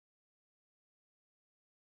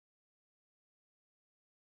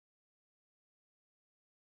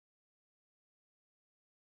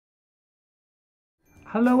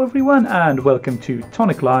Hello everyone and welcome to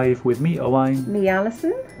Tonic Live with me, Owain. Me,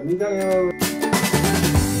 Alison. And me, Daniel.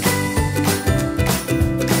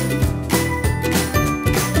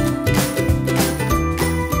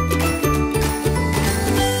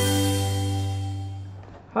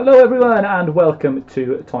 Hello everyone and welcome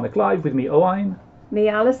to Tonic Live with me, Owain. Me,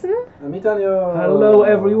 Alison. And me, Daniel. Hello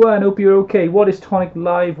everyone, hope you're okay. What is Tonic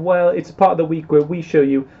Live? Well, it's a part of the week where we show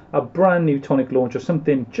you a brand new tonic launch or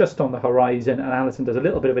something just on the horizon, and Alison does a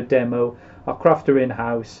little bit of a demo. Our crafter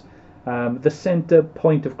in-house, the centre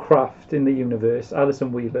point of craft in the universe,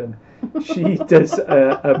 Alison Whelan. She does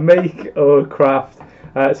a make or craft,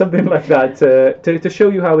 something like that, to show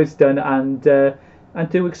you how it's done and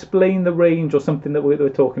to explain the range or something that we're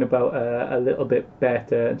talking about a little bit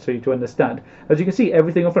better, and so you to understand. As you can see,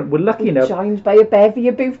 everything up front. We're lucky enough. Joined by a bevy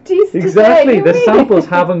of booties. Exactly. Today, the samples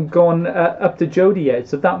haven't gone up to Jodie yet,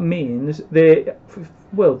 so that means they're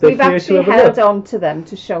we've actually held on to them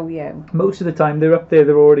to show you. Most of the time, they're up there.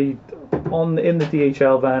 They're already in the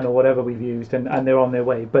DHL van or whatever we've used, and they're on their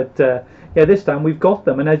way. But yeah, this time we've got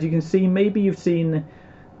them, and as you can see, maybe you've seen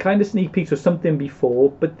kind of sneak peeks or something before,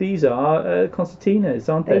 but these are concertinas,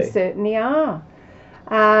 aren't they? They certainly are.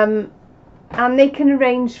 And they can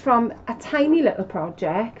range from a tiny little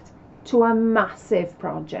project to a massive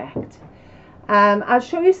project. I'll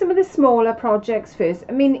show you some of the smaller projects first.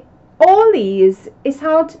 I mean, all these, it's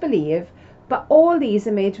hard to believe, but all these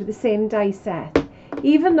are made with the same die set,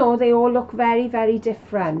 even though they all look very, very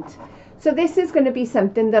different. So this is going to be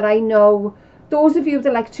something that I know those of you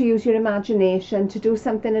that like to use your imagination to do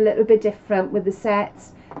something a little bit different with the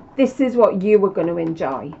sets, this is what you are going to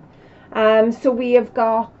enjoy. So we have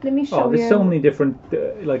got, let me show you. There's so many different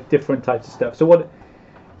different types of stuff. So what?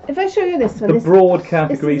 If I show you this one, the broad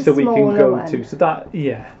categories that we can go one. to. So that,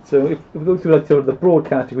 yeah. So if we go through like sort of the broad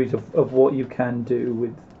categories of what you can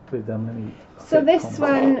do with them. Let me. So this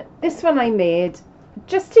one I made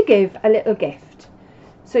just to give a little gift.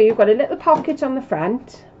 So you've got a little pocket on the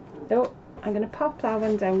front. Oh, I'm going to pop that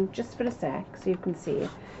one down just for a sec so you can see it.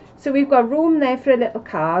 So we've got room there for a little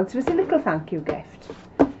card. So it's a little thank you gift.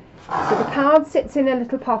 So the card sits in a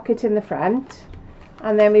little pocket in the front,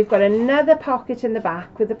 and then we've got another pocket in the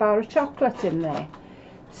back with a bar of chocolate in there.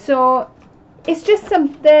 So it's just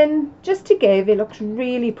something just to give. It looks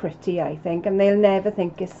really pretty, I think, and they'll never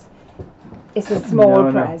think it's a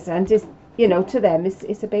small present. It's, you know, to them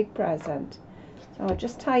it's a big present. So I'll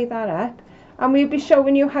just tie that up. And we'll be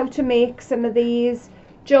showing you how to make some of these.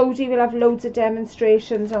 Jodie will have loads of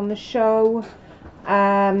demonstrations on the show.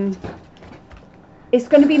 It's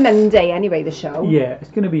going to be Monday anyway, the show. Yeah,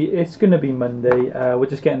 it's going to be Monday. We're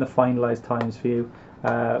just getting the finalised times for you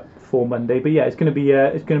for Monday. But yeah, it's going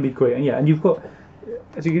to be great. And yeah, and you've got,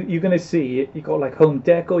 as you're going to see, you've got like home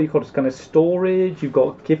decor. You've got kind of storage. You've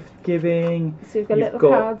got gift giving. So you've got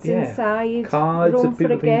cards inside. Cards that people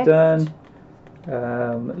have been done.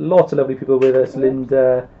 Lots of lovely people with us.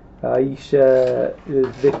 Linda, Aisha,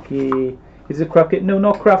 Vicky. Is it a craft kit? No,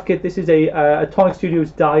 not craft kit. This is a Tonic Studios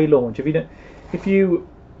die launch. If you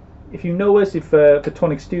know us, for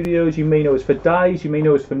Tonic Studios, you may know us for dies. You may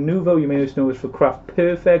know us for Nuvo. You may know us for Craft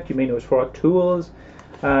Perfect. You may know us for our tools,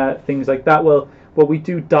 things like that. Well, we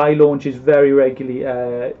do die launches very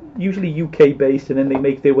regularly, usually UK based, and then they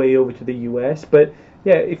make their way over to the US. But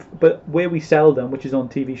yeah, but where we sell them, which is on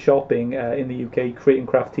TV shopping in the UK, Create and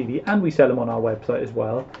Craft TV, and we sell them on our website as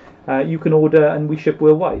well. You can order and we ship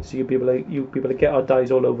worldwide, so you'll be able to get our dies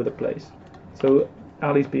all over the place. So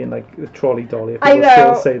Ali's being like a trolley dolly. I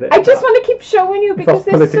know. Say that. I just want to keep showing you because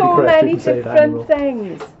there's so many different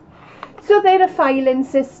things. So they're a filing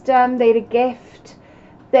system. They're a gift.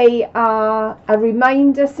 They are a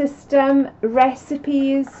reminder system.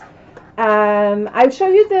 Recipes. I'll show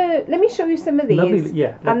you let me show you some of these. Lovely,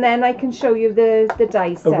 yeah. And then I can show you the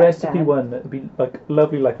dice set. A recipe one that would be like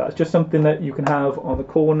lovely like that. It's just something that you can have on the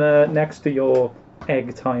corner next to your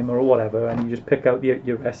egg timer or whatever, and you just pick out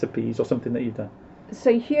your recipes or something that you've done.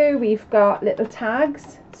 So here we've got little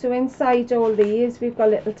tags. So inside all these we've got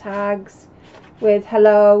little tags with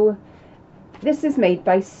hello. This is made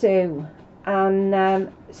by Sue,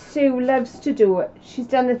 and Sue loves to do it. She's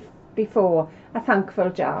done it before, a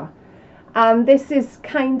thankful jar. And this is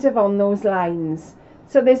kind of on those lines.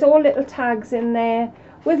 So there's all little tags in there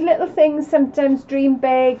with little things, sometimes dream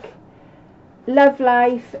big, love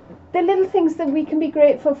life, the little things that we can be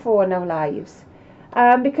grateful for in our lives.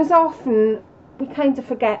 Because often we kind of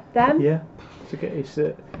forget them. Yeah, it's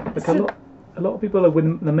a lot of people are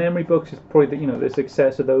with the memory books. Is probably the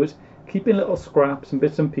success of those. Keeping little scraps and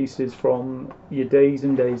bits and pieces from your days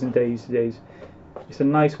and days and days and days. it's a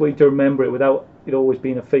nice way to remember it without it always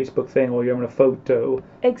being a Facebook thing or you're having a photo.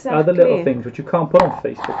 Exactly. Other little things which you can't put on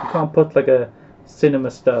Facebook. You can't put like a cinema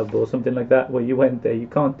stub or something like that where you went there. You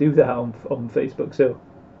can't do that on Facebook. So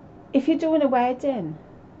if you're doing a wedding,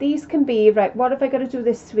 these can be, right, what have I got to do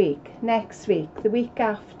this week, next week, the week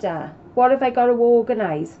after? What have I got to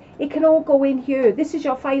organise? It can all go in here. This is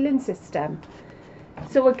your filing system.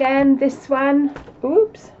 So again, this one,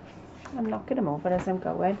 oops, I'm knocking them over as I'm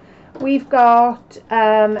going. We've got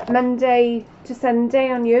Monday to Sunday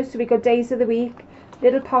on here, so we've got days of the week,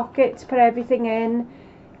 little pocket to put everything in.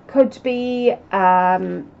 Could be, you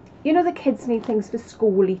know, the kids need things for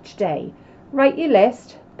school each day. Write your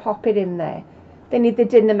list, pop it in there. They need the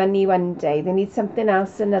dinner money one day, they need something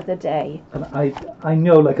else another day. And I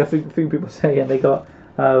know, like a few people say, and they got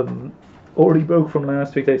already broke from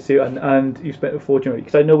last week, they say, and you spent a fortune,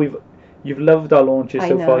 because I know you've loved our launches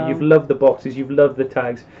so far, you've loved the boxes, you've loved the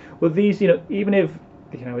tags. Well, these, you know, even if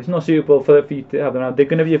it's not suitable for you to have them around, they're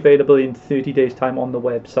going to be available in 30 days time on the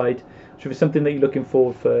website. So if it's something that you're looking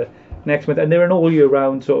forward for next month, and they're an all year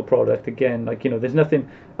round sort of product, again, like, you know, there's nothing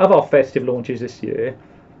of our festive launches this year.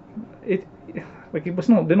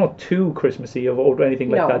 They're not too Christmassy or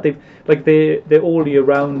anything like that. They're all year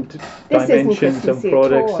round dimensions and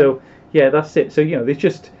products. So yeah, that's it. So, you know, they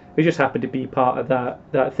just happen to be part of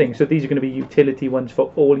that thing. So these are going to be utility ones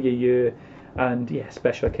for all your year, and yeah,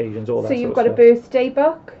 special occasions, all that. So you've got a birthday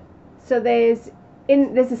book. So there's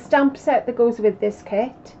a stamp set that goes with this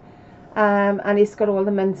kit, and it's got all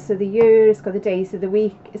the months of the year. It's got the days of the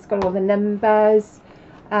week. It's got all the numbers.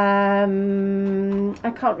 I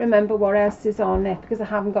can't remember what else is on it because I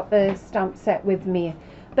haven't got the stamp set with me.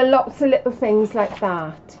 But lots of little things like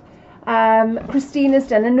that. Christina's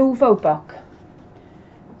done a Nouveau book.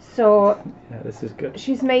 So yeah, this is good.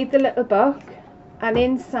 She's made the little book, and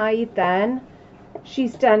inside then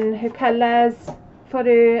she's done her colours for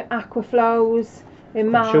her aquaflows, her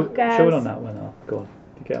markers. Show it on that one. Go on.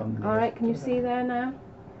 Get on. Alright, can you see there now?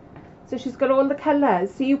 So she's got all the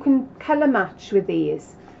colours, so you can colour match with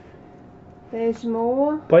these. There's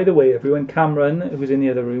more. By the way, everyone, Cameron, who's in the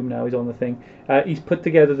other room now, is on the thing. He's put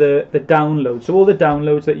together the downloads. So all the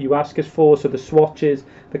downloads that you ask us for, so the swatches,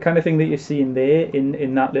 the kind of thing that you're seeing there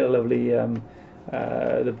in that little lovely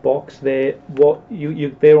the box there.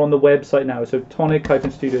 They're on the website now. So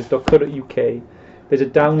tonic-studios.co.uk. There's a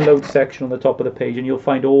download section on the top of the page, and you'll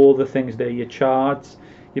find all the things there. Your charts,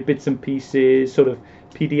 your bits and pieces, sort of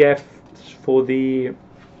PDFs for the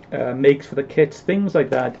makes for the kits, things like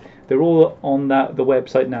that. They're all on the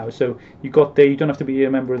website now. So you don't have to be a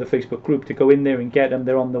member of the Facebook group to go in there and get them.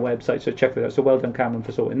 They're on the website, so check that out. So well done, Cameron,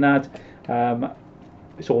 for sorting that.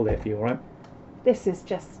 It's all there for you, all right? This is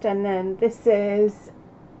just, and then this is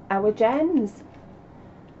our gems.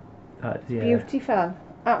 Yeah. Beautiful.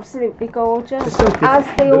 Absolutely gorgeous, so as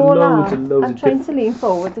they all are. I'm trying to lean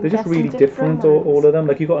forward. They're just really different, all of them.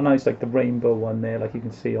 Like you've got a nice, like the rainbow one there, like you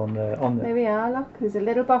can see on the. There we are. Look, there's a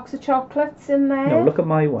little box of chocolates in there. No, look at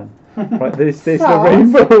my one. Right, there's the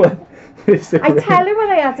rainbow one. I tell you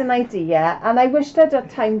when I had an idea, and I wished I'd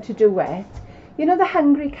had time to do it. You know the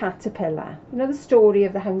hungry caterpillar. You know the story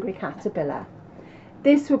of the hungry caterpillar.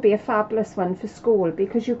 This would be a fabulous one for school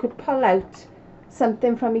because you could pull out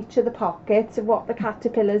something from each of the pockets of what the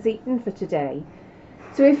caterpillar's eaten for today.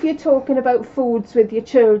 So if you're talking about foods with your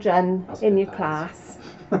children in your class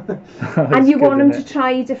and you want them to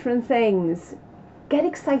try different things, get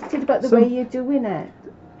excited about the way you're doing it.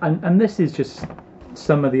 And this is just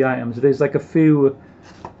some of the items. There's like a few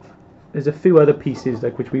other pieces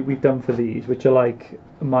like which we've done for these, which are like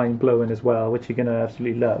mind blowing as well, which you're gonna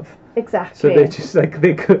absolutely love. Exactly. So they're just like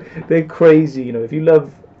they're crazy. You know, if you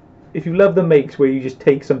love the makes where you just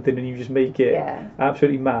take something and you just make it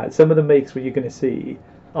absolutely mad. Some of the makes where you're going to see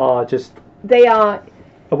are just... They are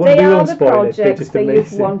the projects that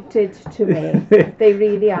you've wanted to make. They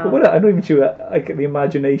really are. Well, I'm not even sure like the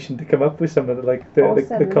imagination to come up with some of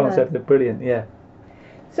the concept. They're brilliant, yeah.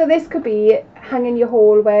 So this could be hanging your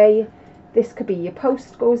hallway. This could be your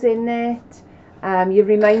post goes in it. Your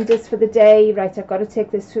reminders for the day, right, I've got to take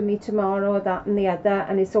this with me tomorrow, that and the other,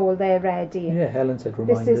 and it's all there ready. Yeah, Helen said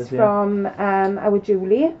reminders. This is from our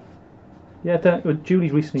Julie. Yeah,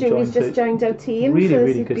 Julie's recently joined our team. Really, so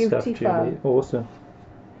really good stuff, Julie. Awesome.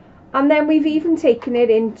 And then we've even taken it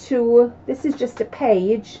into, this is just a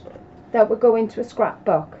page that will go into a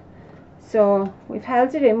scrapbook. So we've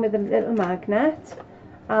held it in with a little magnet,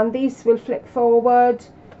 and these will flip forward.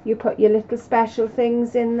 You put your little special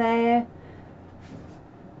things in there.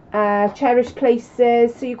 Cherished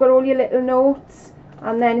places, so you've got all your little notes,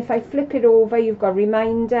 and then if I flip it over you've got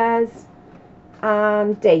reminders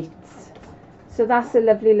and dates. So that's a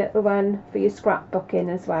lovely little one for your scrapbooking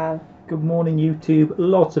as well. Good morning, YouTube.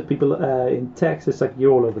 Lots of people in Texas, like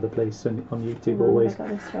you're all over the place on YouTube always.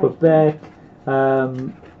 Quebec,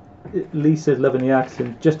 Lisa's loving the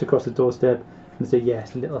accent just across the doorstep, and say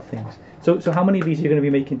yes, little things. So how many of these are you going to be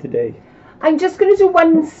making today? I'm just going to do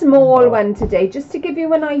one small one today, just to give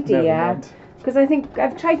you an idea, because I think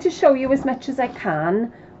I've tried to show you as much as I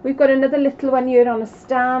can. We've got another little one here on a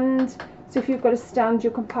stand, so if you've got a stand you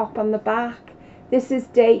can pop on the back. This is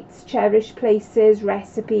dates, cherished places,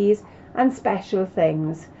 recipes and special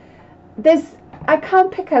things. I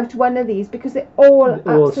can't pick out one of these because they're all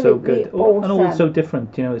absolutely so good. Awesome. And all so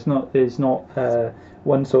different, you know, there's not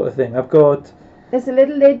one sort of thing. There's a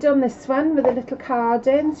little lid on this one with a little card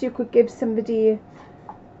in, so you could give somebody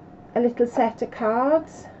a little set of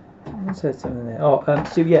cards. There's something there.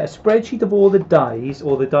 So yeah, a spreadsheet of all the dies,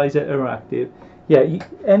 or the dies that are active. Yeah,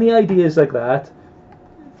 any ideas like that?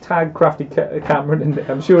 Tag Crafty Cameron in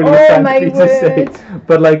there. I'm sure he'll thank me to say.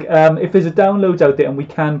 But like, if there's a downloads out there and we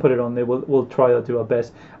can put it on there, we'll try to do our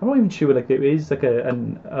best. I'm not even sure like there is like a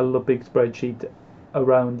little big spreadsheet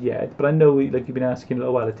around yet, but I know like you've been asking a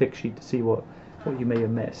little while, a tick sheet to see what you may have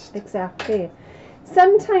missed. Exactly.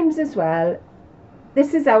 Sometimes as well,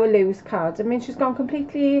 this is our loose card. I mean, she's gone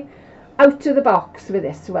completely out of the box with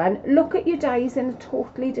this one. Look at your dies in a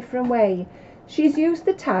totally different way. She's used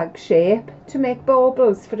the tag shape to make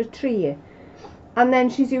baubles for a tree, and then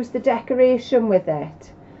she's used the decoration with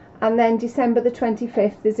it, and then December the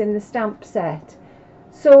 25th is in the stamp set.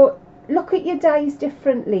 So look at your dies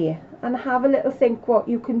differently and have a little think what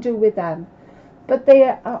you can do with them. But they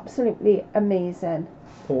are absolutely amazing.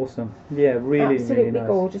 Awesome. Yeah, really, absolutely really nice.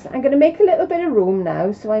 Gorgeous. I'm going to make a little bit of room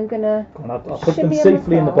now, so I'm going to I'll put them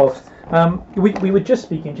safely in the box. We were just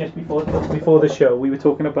speaking just before the show. We were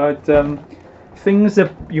talking about things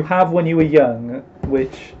that you have when you were young,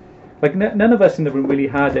 which like none of us in the room really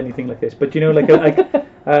had anything like this. But you know, like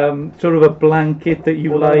sort of a blanket that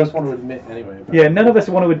you like. None of us want to admit anyway. Yeah, none of us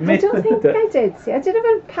want to admit. I don't think I did. See, I did have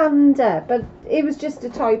a panda, but it was just a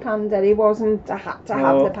toy panda. It wasn't. I had to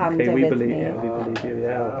have the panda okay, we with believe me. you. We believe you.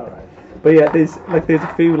 Yeah. Right. But yeah, there's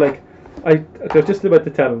a few like I was just about to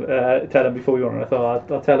tell him before we went on. I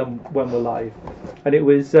thought I'll tell him when we're live, and it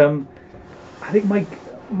was I think my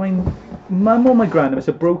mum or my granddad must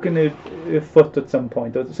have broken her foot at some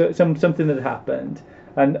point, or something that happened,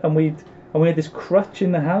 and we had this crutch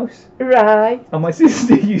in the house. Right. And my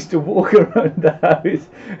sister used to walk around the house.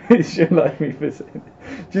 She'll like me for saying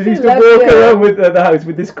that. She used to walk around with the house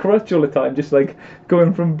with this crutch all the time, just like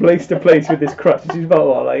going from place to place with this crutch. She's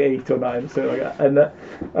about like 8 or 9, so like that.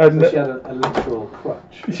 And so she had a literal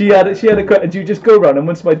crutch. She had a crutch, and you just go around. And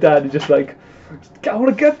once my dad had just like, I want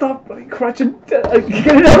to get that bloody crutch and get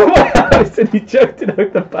it out of my house, and he chucked it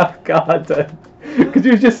out the back garden. Because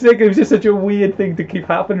he was just sick. It was just such a weird thing to keep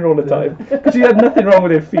happening all the time. Because she had nothing wrong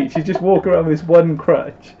with her feet. She just walk around with this one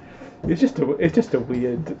crutch. It's just a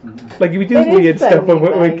weird. Like we do weird stuff when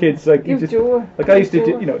we're kids. Like you just like I used to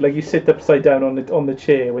do. You know, like you sit upside down on the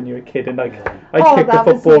chair when you're a kid, and like I'd kick the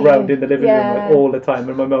football around in the living room like, all the time,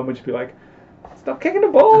 and my mum would just be like, "Stop kicking the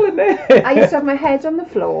ball in there." I used to have my head on the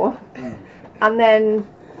floor, and then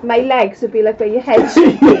my legs would be like where your head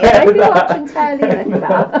should be. I'd be watching telly like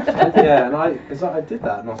that. Yeah, and I did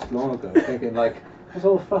that not so long ago, thinking like, I was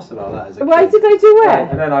all fussed about that as a kid. Why did I do it?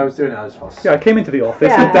 And then I was doing it, I was fussed. Yeah, I came into the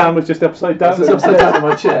office and Dan was just upside down. I was upside down in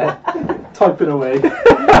my chair, typing away.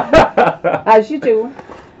 As you do.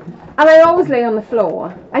 And I always lay on the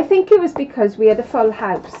floor. I think it was because we had a full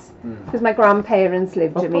house. Because my grandparents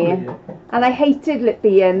lived with me. Yeah. And I hated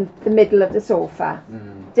being the middle of the sofa.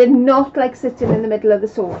 Did not like sitting in the middle of the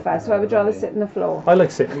sofa, so I would rather sit on the floor. I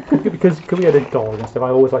like sitting because we had a dog and stuff. I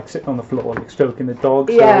always like sitting on the floor, like stroking the dog.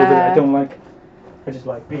 So yeah. I just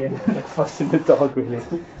like being like fussing the dog really.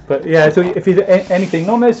 But yeah, so if you anything,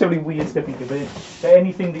 not necessarily weird stuff you do, but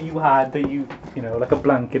anything that you had that you know, like a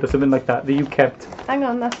blanket or something like that you kept. Hang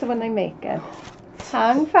on, that's the one I'm making.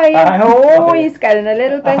 Hang fire. Oh, he's getting a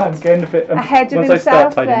little bit ahead of himself. Once I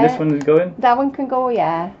start tidying, this one is going. That one can go,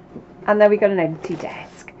 yeah. And then we got an empty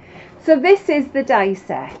desk. So this is the die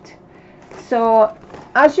set. So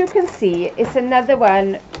as you can see, it's another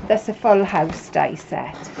one that's a full house die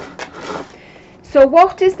set. So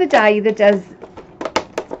what is the die that does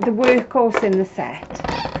the workhorse in the set?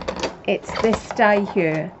 It's this die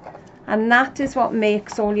here, and that is what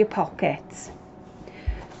makes all your pockets.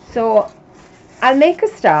 So I'll make a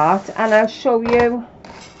start and I'll show you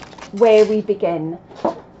where we begin.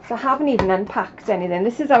 So I haven't even unpacked anything.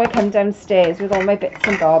 This is how I come downstairs with all my bits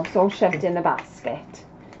and bobs all shoved in a basket.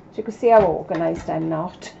 So you can see how organised I'm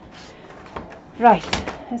not. Right,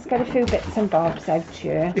 let's get a few bits and bobs out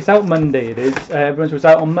here. It's out Monday. It is. Everyone's was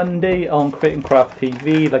out on Monday on Tonic Craft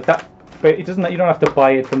TV. Like that, but it doesn't. You don't have to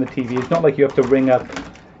buy it from the TV. It's not like you have to ring up.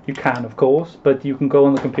 You can, of course, but you can go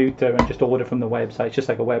on the computer and just order from the website. It's just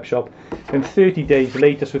like a web shop. And 30 days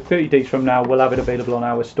later, so 30 days from now, we'll have it available on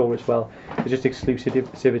our store as well. There's just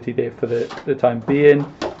exclusivity there for the time being.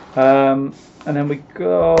 And then we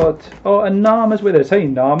got and Narma's with us. Hey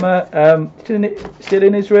Narma, still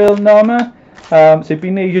in Israel, Narma. So it's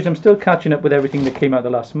been ages. I'm still catching up with everything that came out the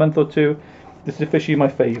last month or two. This is officially my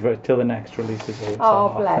favourite till the next release is over.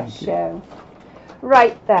 Oh, bless you.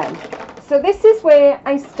 Right then. So this is where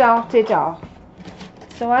I started off.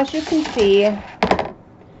 So as you can see,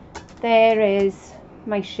 there is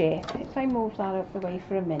my shape. If I move that out of the way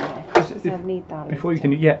for a minute, because I'll need that before later.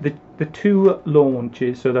 You can, the two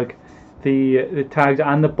launches, so like the tags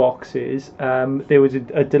and the boxes, there was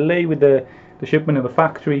a delay with the shipment of the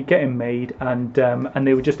factory getting made, and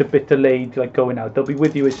they were just a bit delayed, like going out. They'll be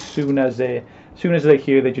with you as soon as they're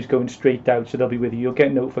here. They're just going straight out, so they'll be with you. You'll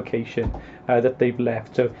get notification that they've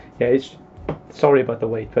left. So yeah, it's sorry about the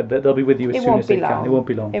wait, but they'll be with you as soon as they can. It won't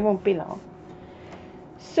be long. It won't be long.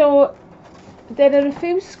 So there are a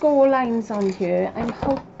few score lines on here. I'm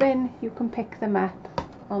hoping you can pick them up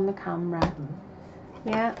on the camera.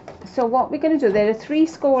 Yeah. So what we're going to do, there are 3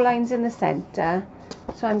 score lines in the centre.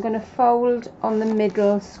 So I'm going to fold on the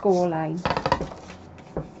middle score line.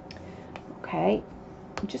 Okay.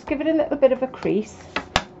 Just give it a little bit of a crease.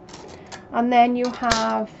 And then you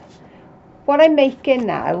have, what I'm making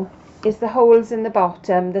now is the holes in the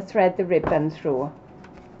bottom, the thread the ribbon through.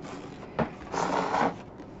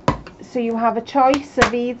 So you have a choice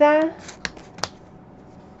of either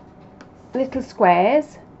little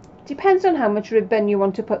squares. Depends on how much ribbon you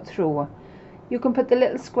want to put through. You can put the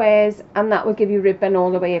little squares and that will give you ribbon all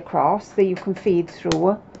the way across that you can feed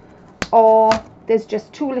through. Or there's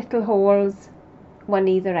just 2 little holes, one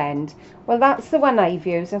either end. Well, that's the one I've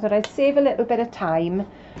used. I thought I'd save a little bit of time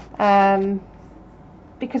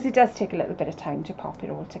because it does take a little bit of time to pop it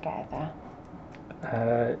all together.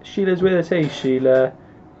 Sheila's with us. Hey Sheila.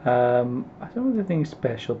 I don't know anything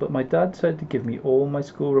special, but my dad decided to give me all my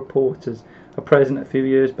school reports as a present a few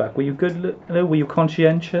years back. Were you good? Were you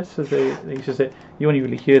conscientious? As they used to say, you only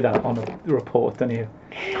really hear that on a report, don't you?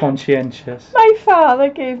 Conscientious. My father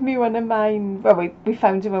gave me one of mine. Well, we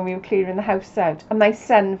found it when we were clearing the house out, and my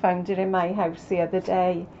son found it in my house the other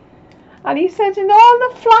day. And he said, "In all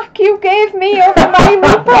the flack you gave me over my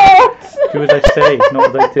reports." Do as I say,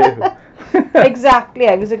 not as I do. Exactly.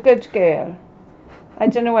 I was a good girl. I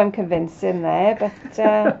don't know I'm convincing there, but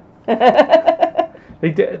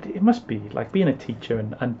it must be like being a teacher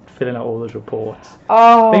and filling out all those reports.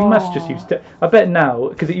 Oh, they must just use. I bet now,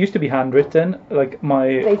 because it used to be handwritten, like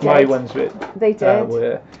my ones were. They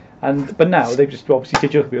did. But now they've just obviously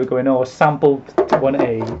teach other people going, oh, sample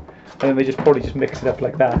 1A, and then they just probably just mix it up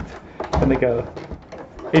like that, and they go,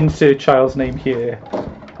 insert child's name here.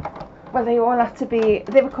 Well, they all had to be,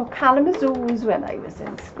 they were called Kalamazoos when I was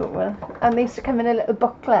in school, and they used to come in a little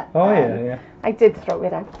booklet. Oh, yeah. I did throw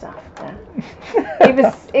it out after.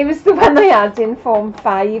 it was the one I had in Form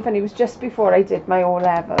 5, and it was just before I did my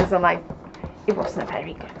O-levels, and it wasn't a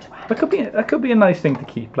very good one. That could be a nice thing to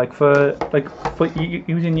keep, for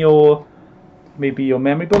using your, maybe your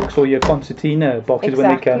memory books or your concertina boxes.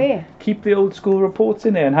 Exactly. When they can keep the old school reports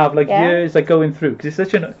in there and have years going through, because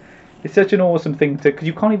it's such an awesome thing because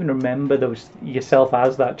you can't even remember those yourself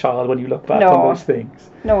as that child when you look back on those things.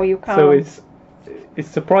 No, you can't. So it's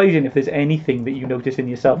surprising if there's anything that you notice in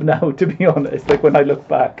yourself now, to be honest. Like when I look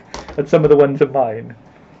back at some of the ones of mine,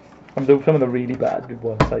 some of the really bad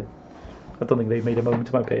ones, I don't think they made a moment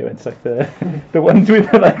to my parents, like the ones with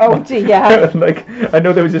oh dear. Like I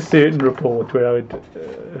know there was a certain report where I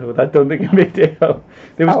would I don't think it made it out.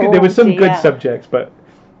 There was some good subjects, but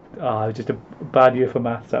it was just a bad year for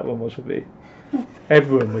maths. That one was for me.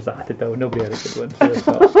 Everyone was at it though. Nobody had a good one.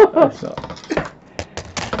 So that's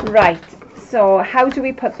not. Right. So how do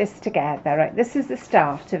we put this together? Right. This is the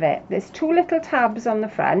start of it. There's 2 little tabs on the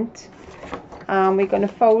front, and we're going to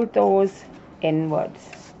fold those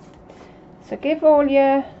inwards. So give all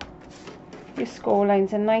your score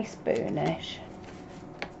lines a nice burnish.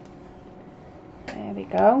 There we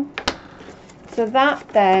go. So that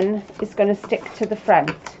then is going to stick to the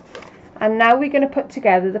front. And now we're going to put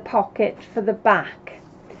together the pocket for the back.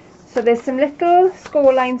 So there's some little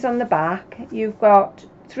score lines on the back. You've got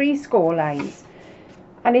 3 score lines.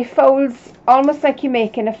 And it folds almost like you're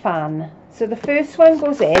making a fan. So the first one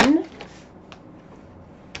goes in,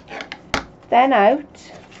 then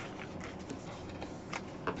out.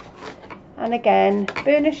 And again,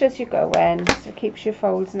 burnish as you go in, so it keeps your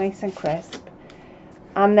folds nice and crisp.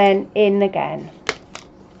 and then in again.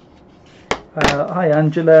 Hi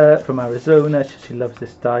Angela from Arizona. She loves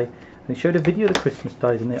this die. And he showed a video of the Christmas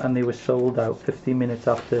dies, and they were sold out 15 minutes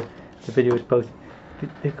after the video was posted.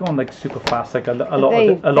 They've gone like super fast, like a lot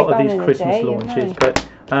of these Christmas launches. But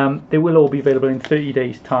they will all be available in 30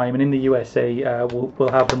 days' time, and in the USA we'll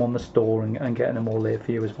have them on the store and getting them all there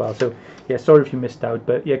for you as well. So yeah, sorry if you missed out,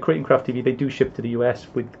 but yeah, Creating Craft TV, they do ship to the US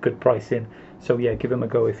with good pricing. So yeah, give them a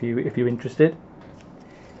go if you're interested.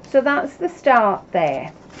 So that's the start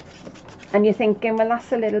there, and you're thinking, well,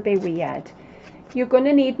 that's a little bit weird. You're going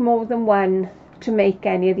to need more than one to make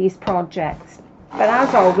any of these projects, but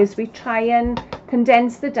as always we try and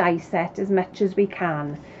condense the die set as much as we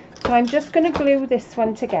can. So I'm just going to glue this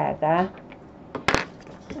one together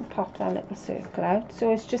and pop that little circle out.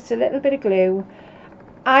 So it's just a little bit of glue.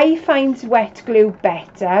 I find wet glue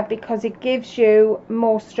better because it gives you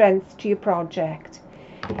more strength to your project.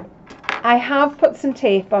 I have put some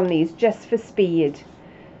tape on these just for speed,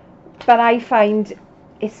 but I find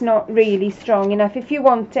it's not really strong enough. If you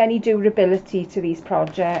want any durability to these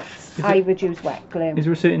projects, I would use wet glue. Is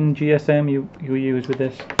there a certain GSM you use with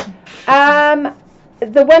this?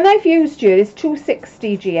 The one I've used here is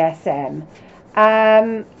 260 GSM.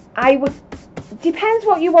 I would, depends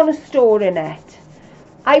what you want to store in it.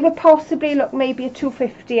 I would possibly look maybe a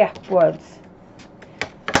 250 upwards.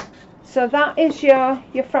 So that is your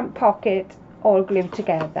front pocket all glued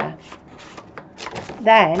together.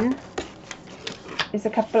 Then is a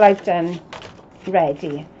couple I've done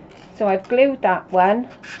ready. So I've glued that one.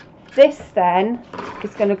 This then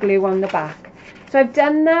is going to glue on the back. So I've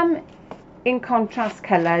done them in contrast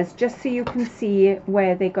colours just so you can see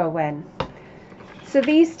where they go in. So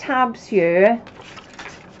these tabs here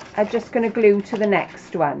are just going to glue to the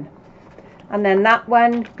next one, and then that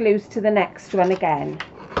one glues to the next one again.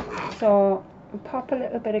 So we'll pop a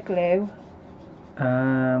little bit of glue.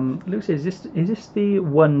 Lucy, is this the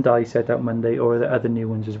one die set out Monday, or are there other new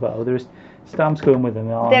ones as well? There's stamps going with them,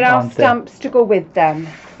 there are stamps to go with them,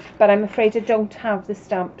 but I'm afraid I don't have the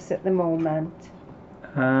stamps at the moment.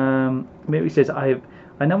 Maybe says I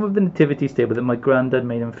know of the nativity stable that my granddad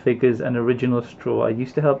made in figures and original straw. I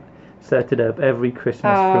used to help set it up every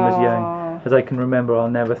Christmas from as young as I can remember. I'll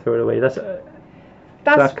never throw it away. That's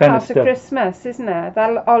part of Christmas, isn't it?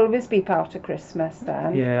 That'll always be part of Christmas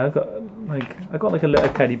then. Yeah, I got like a little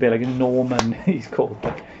teddy bear, like a Norman he's called.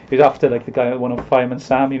 He's after like the guy that won on Fireman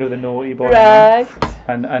Sam, you know, the naughty boy. Right.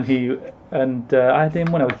 And I had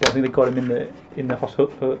him when I was born. I think they got him in the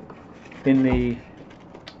hospital, in the,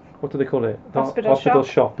 what do they call it? The hospital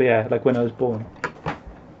shop. Yeah, like when I was born.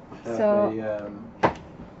 So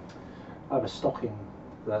I have a stocking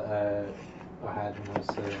that I had when it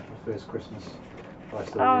was the first Christmas. I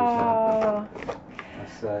still use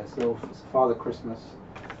now. It's Father Christmas.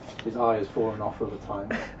 His eye has fallen off over time,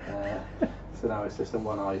 so now it's just a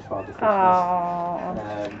one-eyed Father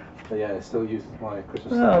Christmas. But yeah, it still uses my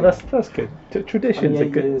Christmas. Oh, that's good. Traditions are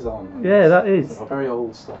good. Years on. Yeah, that is. It's a very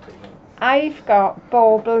old stocking. I've got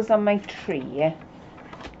baubles on my tree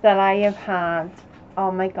that I have had,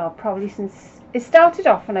 oh my god, probably since it started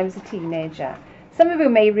off when I was a teenager. Some of you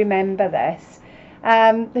may remember this.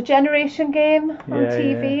 The Generation game on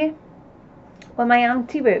TV. Yeah. Well, my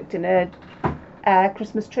auntie worked in a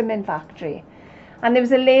Christmas trimming factory, and there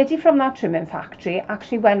was a lady from that trimming factory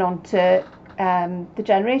actually went on to the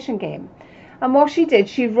Generation game, and what she did,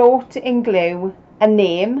 she wrote in glue a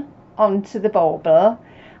name onto the bauble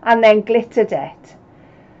and then glittered it.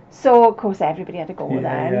 So of course everybody had to go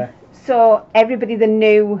then. Yeah. So everybody that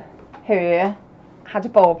knew her had a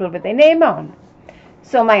bauble with their name on.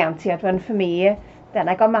 So my auntie had one for me. Then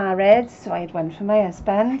I got married, so I had one for my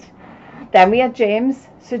husband. Then we had James,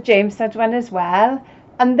 so James had one as well.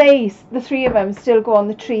 And the three of them still go on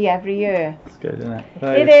the tree every year. It's good, isn't it?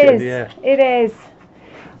 It is. Yeah. It is.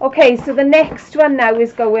 Okay, so the next one now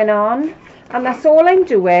is going on, and that's all I'm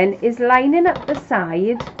doing is lining up the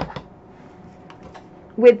side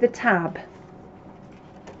with the tab.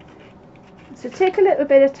 So take a little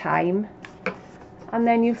bit of time, and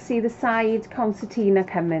then you'll see the side concertina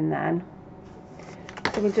come in then.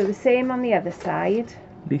 So we'll do the same on the other side.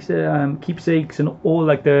 Lisa, keepsakes and all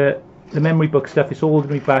like the memory book stuff, it's all going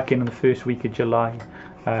to be back in the first week of July.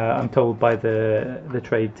 I'm told by the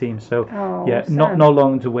trade team. So yeah, not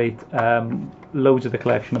long to wait. Loads of the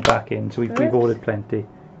collection are back in, so we've ordered plenty.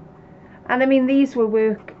 And I mean, these will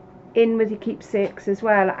work in with your keepsakes as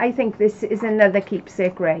well. I think this is another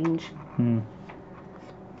keepsake range. Oh,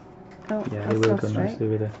 yeah, they will go nicely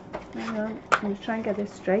with it. Hang on, I'm going to try and get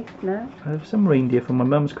this straight now. I have some reindeer from my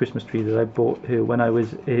mum's Christmas tree that I bought her when I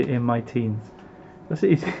was in my teens. That's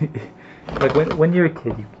easy. Like when you're a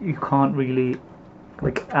kid, you can't really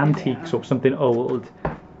like antiques or something old,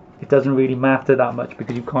 it doesn't really matter that much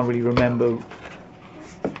because you can't really remember.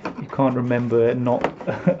 You can't remember not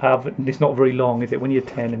have. It's not very long, is it? When you're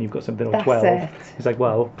 10 and you've got something or 12, it's like,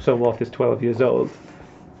 well, so what? It's 12 years old.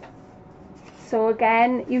 So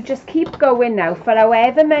again, you just keep going now for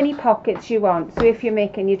however many pockets you want. So if you're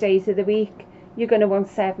making your days of the week, you're going to want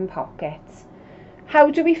 7 pockets. How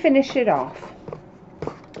do we finish it off?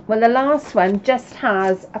 Well, the last one just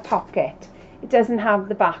has a pocket. It doesn't have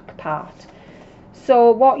the back part.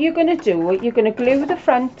 So what you're going to do, you're going to glue the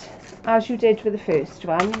front as you did with the first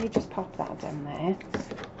one. Let me just pop that down there.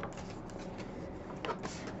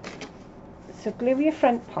 So glue your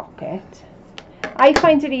front pocket. I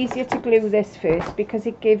find it easier to glue this first because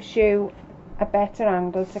it gives you a better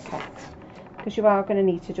angle to cut, because you are going to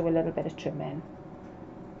need to do a little bit of trimming.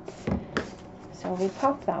 So we'll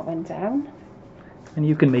pop that one down. And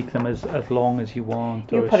you can make them as long as you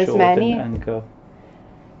want, You or put as as short many. and go.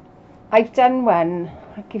 I've done one,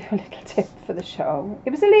 I'll give you a little tip for the show.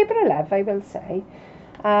 It was a labour of love, I will say.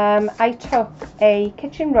 I took a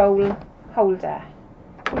kitchen roll holder,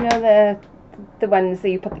 you know, the ones that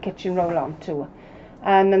you put the kitchen roll onto,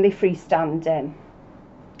 and they freestand in.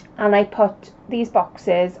 And I put these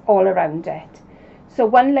boxes all around it. So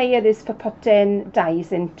one layer is for putting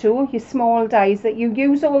dies into, your small dies that you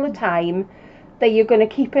use all the time, that you're going to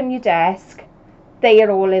keep in your desk. They are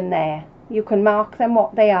all in there. You can mark them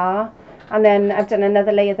what they are. And then I've done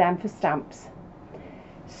another layer then for stamps.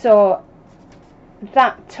 So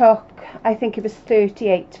that took, I think it was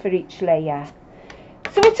 38 for each layer.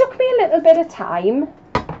 So it took me a little bit of time,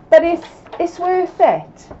 but it's worth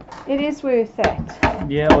it. It is worth it.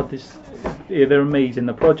 Yeah, they're amazing.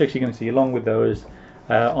 The projects you're going to see along with those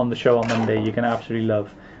on the show on Monday, you're going to absolutely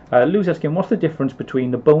love. Lou's asking, what's the difference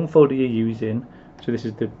between the bone folder you're using, so this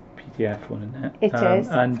is the PDF one, isn't it? It is.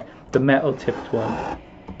 And the metal tipped one.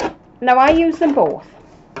 Now I use them both.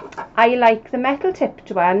 I like the metal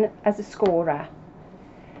tipped one as a scorer.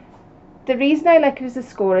 The reason I like it as a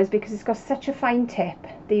scorer is because it's got such a fine tip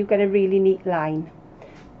that you get a really neat line.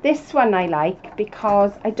 This one I like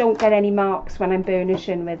because I don't get any marks when I'm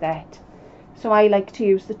burnishing with it. So I like to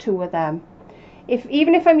use the two of them.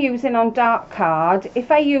 Even if I'm using on dark card,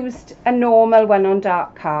 if I used a normal one on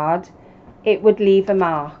dark card, it would leave a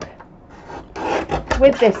mark.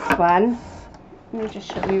 With this one, let me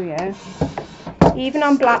just show you here. Even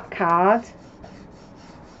on black card,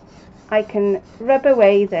 I can rub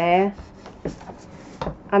away there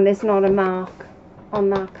and there's not a mark on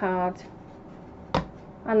that card.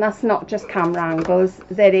 And that's not just camera angles,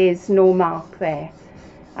 there is no mark there.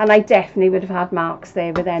 And I definitely would have had marks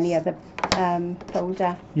there with any other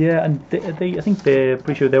folder. Yeah, and I think they're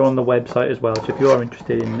pretty sure they're on the website as well, so if you are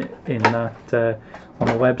interested in that on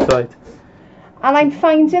the website. And I'm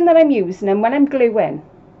finding that I'm using them when I'm gluing,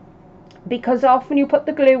 because often you put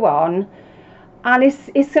the glue on and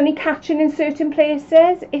it's only catching in certain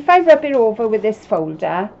places. If I rub it over with this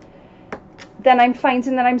folder, then I'm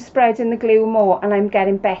finding that I'm spreading the glue more and I'm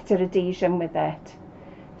getting better adhesion with it.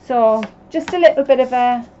 So just a little bit of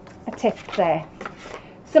a tip there.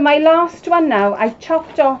 So my last one now, I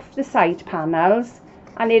chopped off the side panels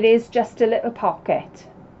and it is just a little pocket.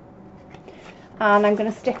 And I'm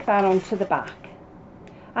going to stick that onto the back.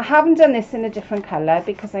 I haven't done this in a different colour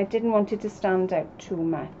because I didn't want it to stand out too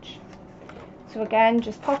much. So again,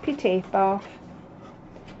 just pop your tape off.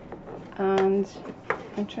 And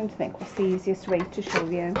I'm trying to think what's the easiest way to show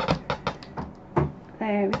you.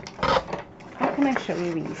 There we go. How can I show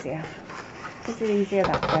you easier? Is it easier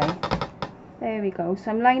that way? There we go.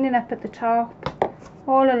 So I'm lining up at the top,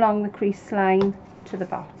 all along the crease line to the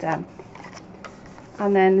bottom.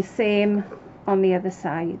 And then the same on the other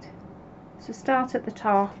side. So start at the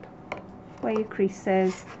top, where your crease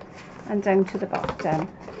is, and down to the bottom.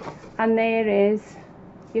 And there is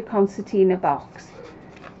your concertina box.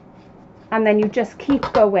 And then you just keep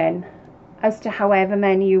going as to however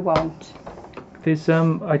many you want. There's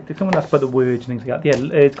I think someone asked about the words and things like that.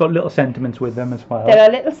 Yeah, it's got little sentiments with them as well. There are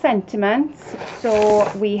little sentiments.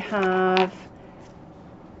 So we have,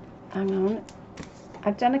 hang on,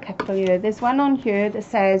 I've done a couple here. There's one on here that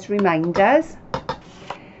says reminders.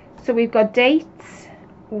 So we've got dates.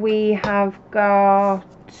 We have got,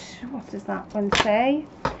 what does that one say?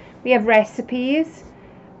 We have recipes,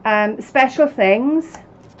 special things.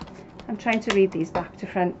 I'm trying to read these back to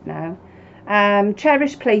front now.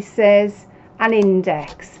 Cherished places and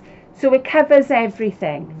index. So it covers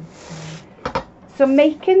everything. So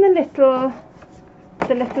making the little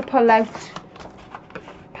pull-out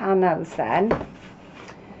panels then,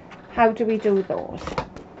 how do we do those?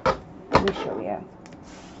 Let me show you.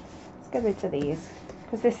 Let's get rid of these.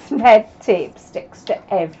 because this red tape sticks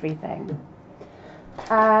to everything.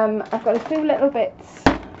 I've got a few little bits.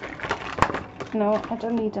 No, I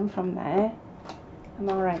don't need them from there. I'm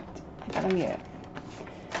alright. I got them here.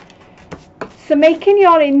 So making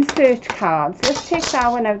your insert cards, let's take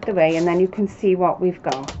that one out the way and then you can see what we've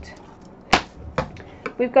got.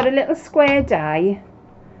 We've got a little square die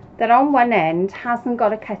that on one end hasn't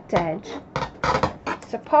got a cut edge.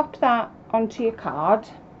 So pop that onto your card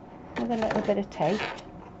with a little bit of tape.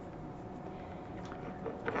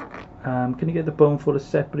 Can you get the bone folder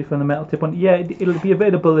separately from the metal tip on? Yeah, it'll be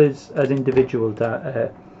available as individual,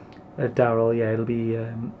 Daryl. Yeah, it'll be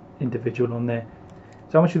individual on there.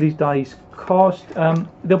 So how much do these dies cost?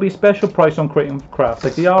 There'll be a special price on Creative Craft.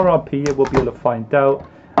 Like the RRP, we'll be able to find out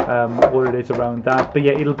what it is around that. But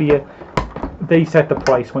yeah, it'll be they set the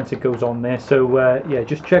price once it goes on there. So yeah,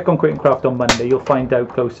 just check on Creative Craft on Monday. You'll find out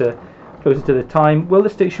closer to the time. Will the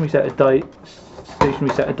stationary set of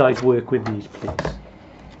dies work with these, please?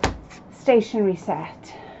 Stationary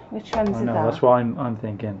set. Which ones are that? That's what I'm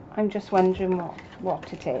thinking. I'm just wondering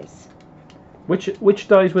what it is. Which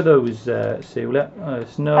dies were those, Sue?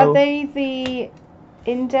 Snow. Are they the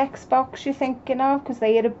index box you're thinking of? Because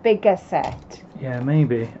they had a bigger set. Yeah,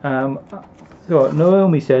 maybe. So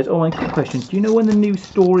Naomi says, "Oh, and quick question: do you know when the new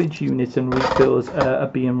storage units and refills are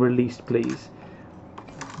being released, please?"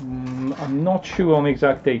 I'm not sure on the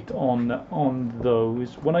exact date on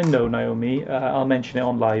those. When I know, Naomi, I'll mention it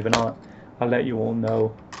on live and I'll let you all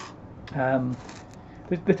know.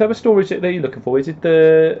 The type of storage that you're looking for, is it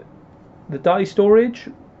the die storage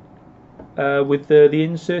with the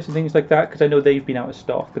inserts and things like that? Because I know they've been out of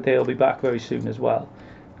stock, but they'll be back very soon as well.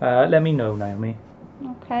 Let me know, Naomi.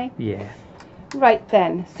 Okay. Yeah. Right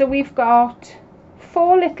then, so we've got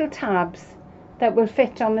 4 little tabs that will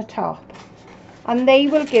fit on the top, and they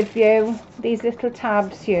will give you these little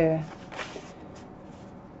tabs here.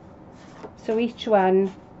 So each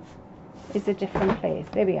one is a different place.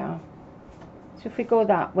 There we are. So if we go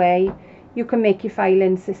that way, you can make your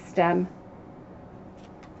filing system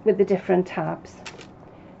with the different tabs.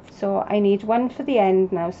 So I need one for the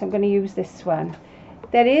end now, so I'm going to use this one.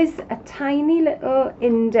 There is a tiny little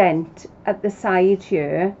indent at the side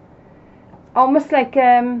here, almost like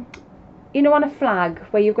you know, on a flag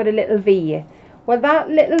where you've got a little V. Well, that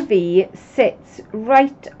little V sits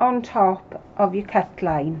right on top of your cut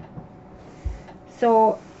line.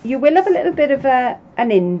 So you will have a little bit of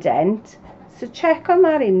an indent, so check on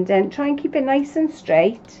that indent, try and keep it nice and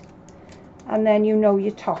straight, and then you know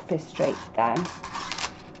your top is straight then.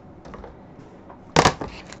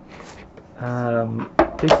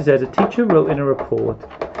 Lisa says, a teacher wrote in a report,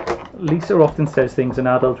 Lisa often says things an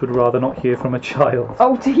adult would rather not hear from a child.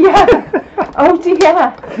 Oh dear! Oh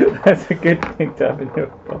dear! That's a good thing to have in your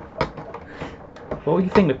report. What were you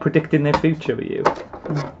thinking, predicting their future, were you?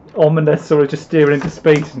 Ominous, or just staring into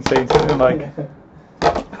space and saying something like...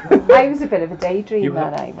 I was a bit of a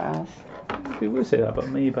daydreamer, I was. People would say that about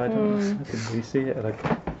me, but I didn't really see it,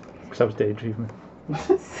 because I was daydreaming.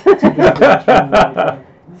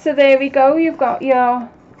 So there we go, you've got your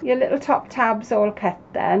little top tabs all cut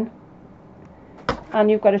then, and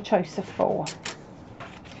you've got a choice of 4.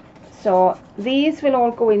 So these will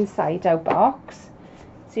all go inside our box,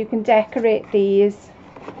 so you can decorate these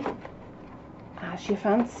as you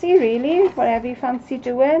fancy, really, whatever you fancy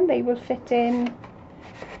doing, they will fit in.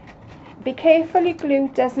 Be careful your glue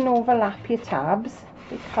doesn't overlap your tabs,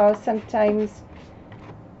 because sometimes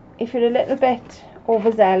if you're a little bit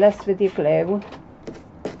overzealous with your glue,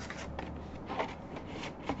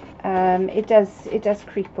 it does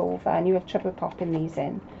creep over and you have trouble popping these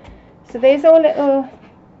in. So there's our little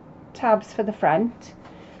tabs for the front.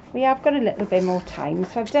 We have got a little bit more time,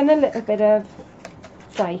 so I've done a little bit of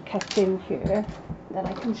die cutting here that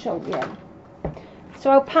I can show you.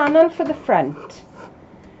 So our panel for the front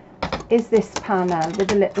is this panel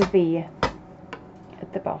with a little V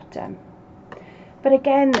at the bottom. But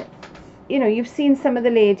again, you know, you've seen some of the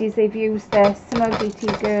ladies, they've used this, some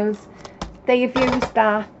LBT girls, they have used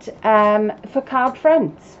that for card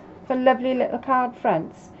fronts, for lovely little card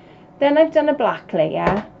fronts. Then I've done a black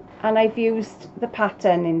layer and I've used the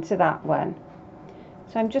pattern into that one.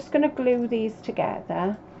 So I'm just going to glue these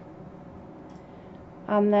together,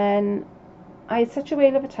 and then I had such a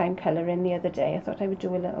whale of a time colouring the other day, I thought I would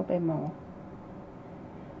do a little bit more.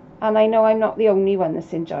 And I know I'm not the only one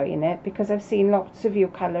that's enjoying it, because I've seen lots of you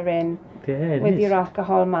colouring with your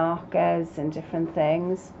alcohol markers and different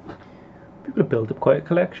things. People have built up quite a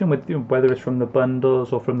collection, with whether it's from the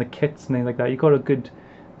bundles or from the kits and things like that. You've got a good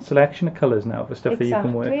selection of colours now for stuff that you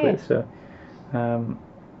can work with. So, a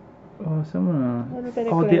little bit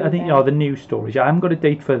of glue I think the new storage. I haven't got a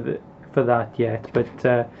date for for that yet, but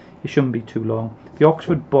it shouldn't be too long. The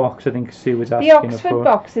Oxford box, I think Sue was asking The for. Oxford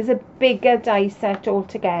box is a bigger die set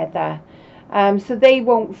altogether, so they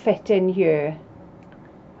won't fit in here.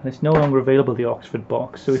 And it's no longer available, the Oxford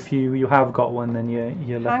box, so if you have got one, then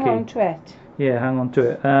you're lucky. Hang on to it. Yeah, hang on to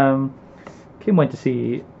it. Kim went to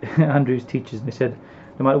see Andrew's teachers and they said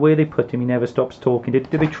no matter where they put him, he never stops talking. Did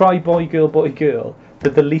they try boy, girl,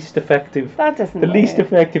 but the least effective? That doesn't The work. least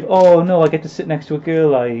effective. Oh no, I get to sit next to a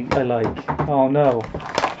girl I like. Oh no,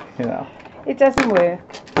 you know. It doesn't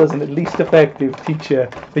work. Doesn't it? Least effective teacher.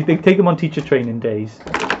 They take them on teacher training days,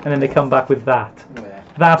 and then they come back with that. Yeah.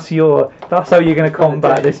 That's how you're going to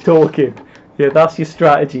combat this talking. Yeah, that's your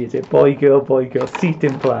strategy, is it? Boy, girl,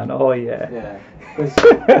 seating plan. Oh yeah. Yeah. Because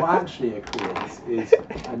what actually occurs is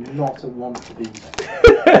not a want to be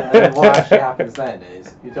there. And what actually happens then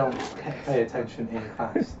is you don't pay attention in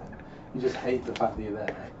class. Then. You just hate the fact that you're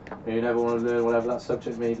there. And you never want to learn whatever that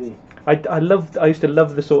subject may be. I used to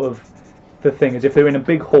love the sort of the thing as if they were in a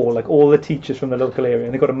big hall, like all the teachers from the local area,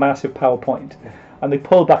 and they got a massive PowerPoint, and they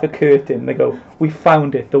pull back a curtain. And they go, "We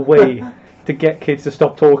found it, the way to get kids to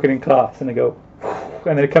stop talking in class." And they go.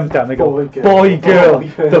 And then it comes down, they go, boy, girl,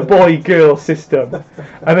 the boy-girl system.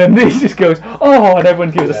 And then this just goes, oh, and everyone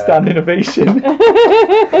gives a standing ovation.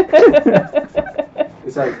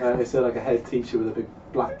 It's like a head teacher with a big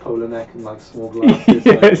black polo neck and like small glasses.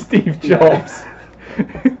 Yeah, like, Steve Jobs.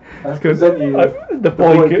 Because the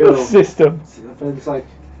boy-girl system. It's like,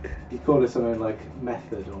 you call it something like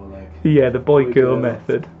method or like... Yeah, the boy-girl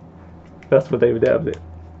method. That's what they would have it.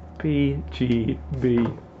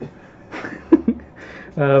 PGB.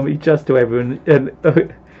 He just to everyone, and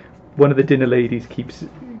one of the dinner ladies keeps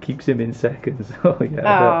him in seconds. Oh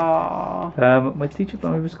yeah. My teacher at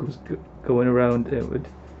primary school's going around. It would.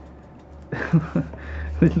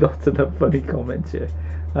 There's lots of the funny comments here.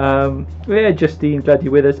 Yeah, Justine, glad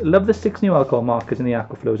you're with us. Love the 6 new alcohol markers in the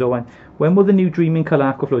Aquaflows. Oh, and when will the new Dreaming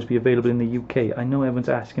Colour Aquaflows be available in the UK? I know everyone's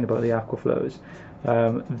asking about the Aquaflows.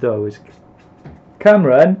 Those.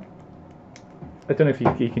 Cameron. I don't know if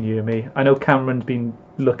you can hear me. I know Cameron's been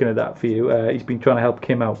looking at that for you. He's been trying to help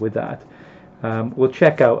Kim out with that. We'll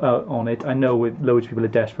check out on it. I know loads of people are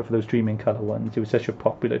desperate for those Dreaming Colour ones. It was such a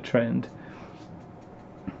popular trend.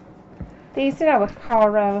 These are our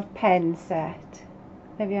coral pen set.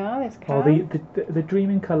 There we are, there's coral. Oh, the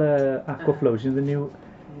Dreaming Colour Aquaflows, you know, the new,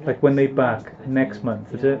 like when they back next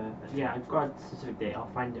month, is it? Yeah, I've got a specific date. I'll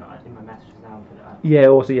find it in my messages now and put it up. Yeah,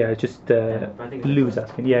 also, yeah, just I think Lou's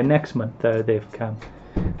asking. Yeah, next month they've come.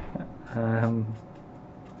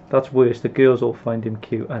 That's worse. The girls all find him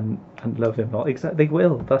cute and love him. Not exactly. They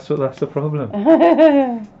will. That's the problem.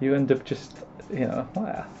 You end up just,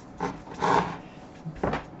 wow.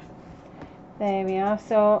 There we are.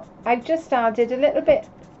 So I've just added a little bit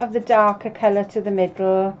of the darker colour to the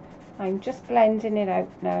middle. I'm just blending it out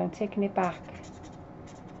now, taking it back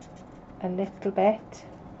a little bit.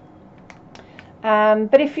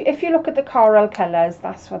 But if you look at the coral colours,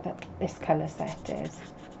 that's what this colour set is.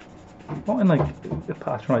 Not in like the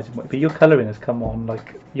patronising way, but your colouring has come on.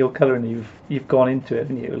 Like your colouring, you've gone into it,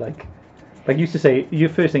 haven't you? Like you used to say, your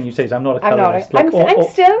first thing you say is, "I'm not a colourist." I'm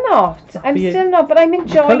still not. I'm still not, but I'm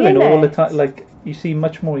enjoying colouring it all the time. Like you see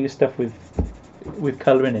much more of your stuff with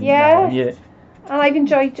colouring in. Yeah. Now, yeah. And I've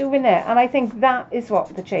enjoyed doing it, and I think that is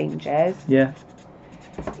what the change is. Yeah.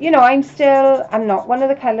 I'm not one of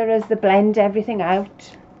the colourers that blend everything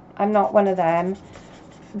out. I'm not one of them.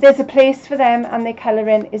 There's a place for them, and their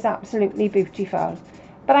colouring is absolutely beautiful.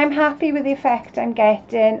 But I'm happy with the effect I'm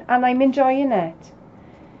getting, and I'm enjoying it.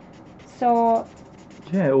 So...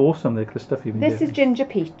 Yeah, awesome, the stuff you've been doing. This is Ginger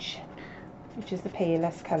Peach, which is the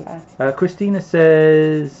palest colour. Christina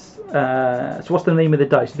says, so what's the name of the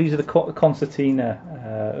dice? These are the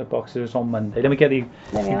Concertina boxes on Monday. Let me get the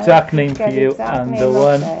exact name for you and the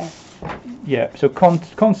one. Yeah, so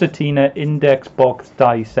Concertina Index Box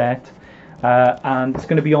Die Set. And it's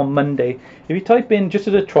going to be on Monday. If you type in, just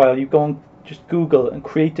as a trial, you go on just Google and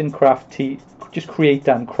create and craft just create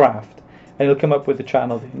and craft, and it'll come up with the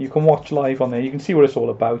channel. And you can watch live on there. You can see what it's all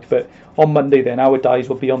about. But on Monday, then our dies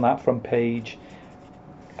will be on that front page,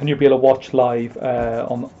 and you'll be able to watch live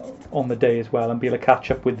on the day as well, and be able to catch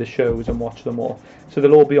up with the shows and watch them all. So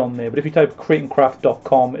they'll all be on there. But if you type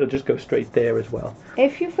createandcraft.com, it'll just go straight there as well.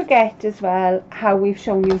 If you forget as well how we've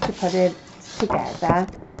shown you to put it together,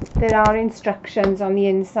 there are instructions on the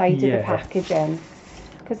inside of the packaging,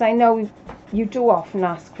 because I know you do often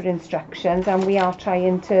ask for instructions, and we are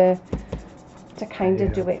trying to kind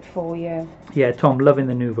of do it for you. Yeah, Tom, loving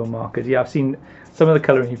the Nouveau markers. Yeah, I've seen some of the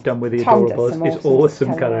colouring you've done with the Tom Adorables. It's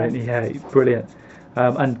awesome colouring. Yeah, brilliant.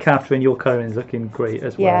 And Catherine, your colouring is looking great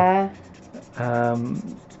as well. Yeah.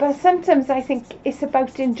 But sometimes I think it's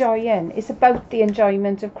about enjoying. It's about the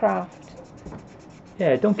enjoyment of craft.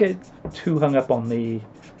 Yeah, don't get too hung up on the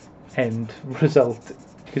end result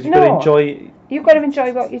because you've No. got to enjoy. You've got to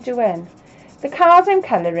enjoy what you're doing. The card I'm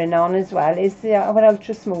colouring on as well is our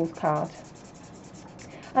ultra smooth card.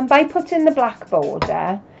 And by putting the black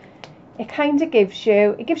border, it kind of gives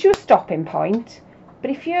you a stopping point. But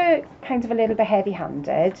if you're kind of a little bit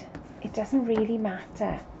heavy-handed, it doesn't really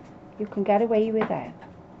matter. You can get away with it.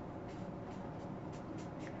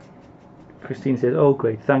 Christine says, "Oh,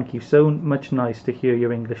 great, thank you. So much nice to hear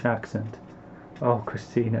your English accent." Oh,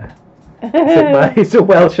 Christina, it's a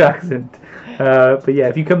Welsh accent. But yeah,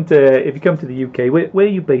 if you come to the UK, where are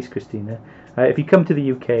you based, Christina? If you come to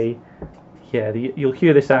the UK, yeah, you'll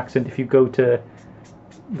hear this accent if you go to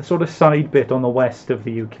the sort of side bit on the west of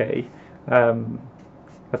the UK.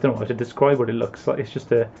 I don't know how to describe what it looks like. It's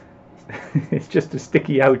just a it's just a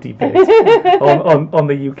sticky outy bit on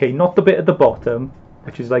the UK, not the bit at the bottom,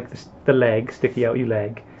 which is like the leg, sticky outy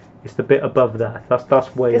leg. It's the bit above that.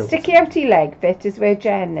 That's Wales. The sticky outy leg bit is where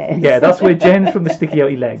Jen is. Yeah, that's where Jen's from, the sticky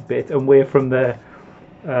outy leg bit, and we're from the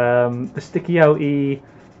sticky outy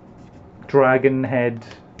dragon head,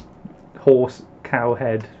 horse cow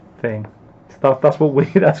head thing. That's where we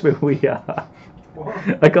are. What?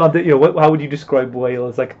 I can't. How would you describe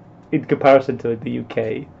Wales, like in comparison to the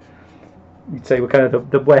UK? You'd say we're kind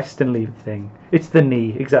of the westernly thing. It's the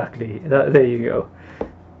knee, exactly. There you go.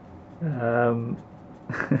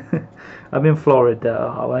 I'm in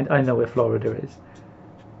Florida. Oh, I know where Florida is.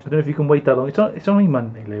 I don't know if you can wait that long. It's only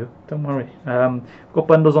Monday, Lou. Don't worry. We've got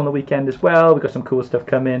bundles on the weekend as well. We've got some cool stuff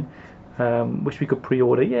coming. Wish we could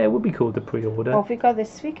pre-order. Yeah, it would be cool to pre-order. What have we got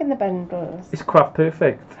this week in the bundles? It's Craft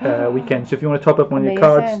Perfect weekend. So if you want to top up on your Amazing.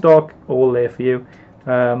 card stock, all there for you.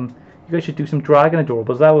 You guys should do some dragon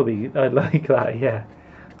adorables. That would be. I'd like that. Yeah.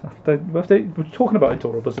 We're talking about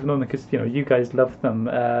adorables at the moment because you guys love them.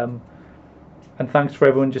 And thanks for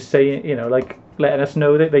everyone just saying, like letting us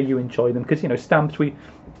know that you enjoy them, because stamps, we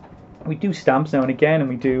do stamps now and again, and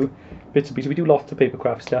we do bits and pieces. We do lots of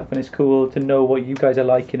papercraft stuff, and it's cool to know what you guys are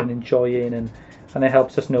liking and enjoying, and it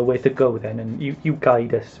helps us know where to go then, and you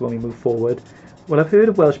guide us when we move forward. Well, I've heard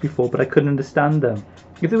of Welsh before, but I couldn't understand them.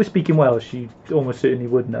 If they were speaking Welsh, you almost certainly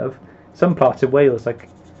wouldn't have. Some parts of Wales, like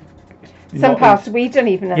some parts we don't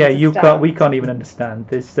even understand. Yeah, we can't even understand.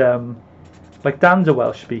 There's like Dan's a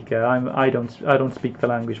Welsh speaker. I don't speak the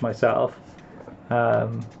language myself.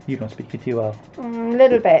 You don't speak it too well. A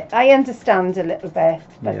little bit. I understand a little bit,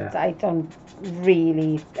 but Yeah. I don't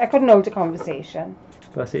really. I couldn't hold a conversation.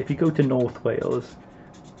 But I say, if you go to North Wales,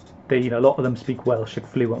 a lot of them speak Welsh, like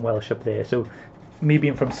fluent Welsh up there. So me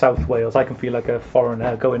being from South Wales, I can feel like a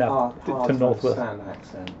foreigner going up to North Wales.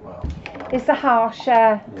 Accent, well, It's the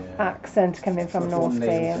harsher accent coming from it's North more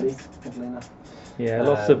nasally, Wales. oddly enough. Yeah,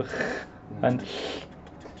 lots of and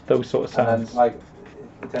those sort of And sounds. then,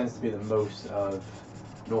 it tends to be that most of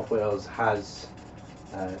North Wales has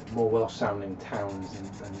more Welsh sounding towns and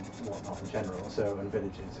whatnot in general, and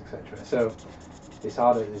villages, etc. So it's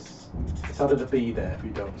harder to be there if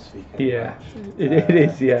you don't speak any Yeah, Welsh. it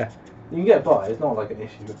is. Yeah. You can get by. It's not like an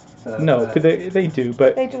issue. No, but they do.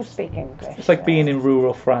 But They do speak English. it's like being in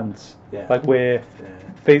rural France, Yeah. like where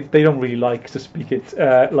Yeah. they don't really like to speak it.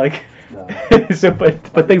 No. So,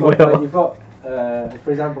 but they will. You've got,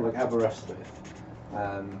 for example, like Aberystwyth,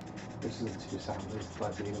 which is two sounds. It's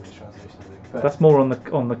like the English translation, I think. But That's more on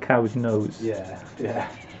the cow's nose. yeah.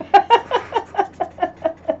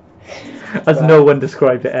 As no one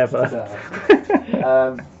described it ever.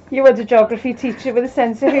 No. You were the geography teacher with a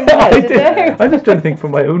sense of humour, I didn't did. you? I'm just trying to think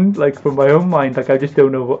from my own mind. Like I just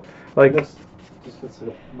don't know what. Like just for sort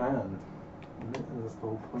of man. That's the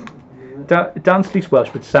whole point. Isn't it? Dan speaks Welsh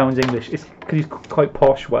but sounds English. It's because he's quite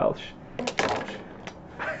posh Welsh.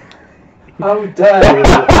 How dare you!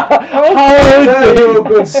 How dare you,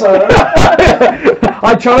 good sir!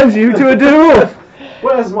 I challenge you to a duel.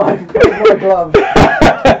 Where's my glove?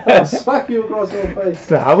 I'll smack you across your face.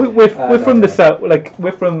 Nah, we're from no. the south. Like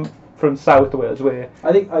we're from South Wales. Where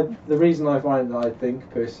I think the reason I think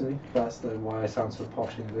personally that's why I sound so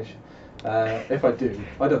posh English. If I do,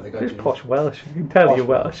 I don't think I it's do. posh Welsh. You can tell Posh you're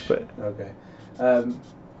Welsh, but okay.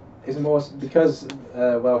 It's more because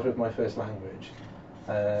Welsh was my first language.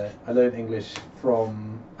 I learned English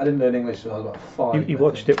I didn't learn English until I was about 5. you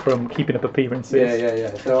watched it from Keeping Up Appearances.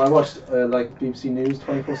 Yeah. So I watched like BBC News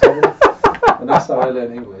 24/7, and that's how I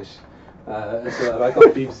learned English. So I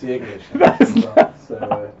got BBC English.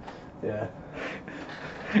 So yeah.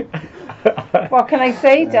 What can I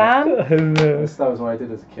say, Dan? That was what I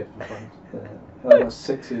did as a kid for fun. When I was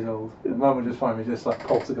 6 years old. My mum would just find me just like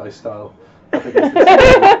poltergeist style up against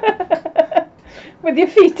the With your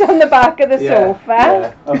feet on the back of the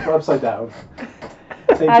sofa. Yeah, upside down.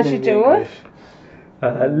 As you do.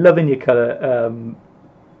 Loving your colour.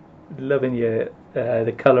 Loving your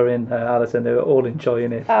the colouring, Alison. They're all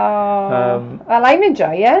enjoying it. Oh, well, I'm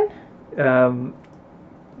enjoying. Yeah,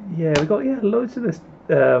 we got loads of this.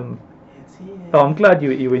 I'm glad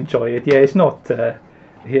you enjoy it. Yeah, it's not. I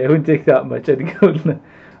wouldn't take that much.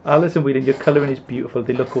 Alison Whelan, your colouring is beautiful.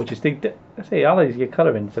 They look gorgeous. I say, Alison, your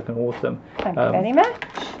colouring is looking awesome. Thank you very much.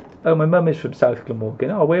 Oh, my mum is from South Glamorgan.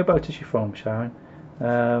 Oh, whereabouts is she from, Sharon?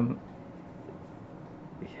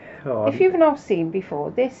 If you've not seen before,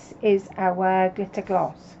 this is our glitter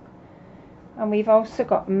gloss. And we've also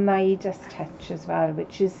got Midas Touch as well,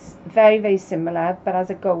 which is very, very similar, but has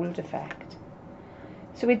a gold effect.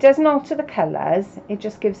 So it doesn't alter the colours, it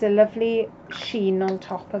just gives a lovely sheen on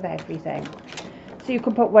top of everything. So you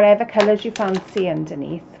can put whatever colours you fancy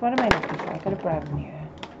underneath. What am I looking for? I've got a brown here.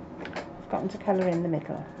 I've forgotten to colour in the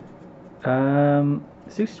middle.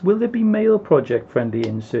 So will there be male project friendly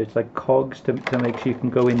inserts like cogs to make sure you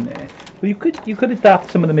can go in there? Well, you could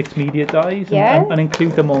adapt some of the mixed media dyes and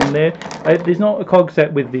include them on there. There's not a cog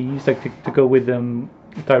set with these like to go with them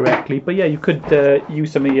directly, but yeah, you could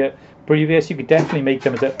use some of your previous. You could definitely make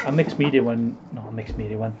them as a mixed media one, not a mixed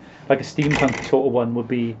media one, like a steampunk sort of one would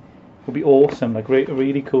be awesome, like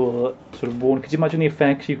really cool sort of one. Could you imagine the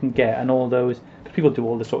effects you can get and all those? Because people do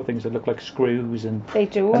all the sort of things that look like screws and they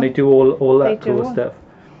do all that cool stuff.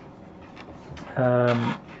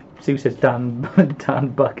 Sue says Dan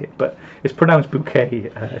Bucket, but it's pronounced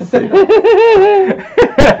bouquet.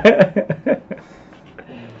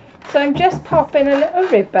 So I'm just popping a little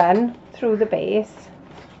ribbon through the base.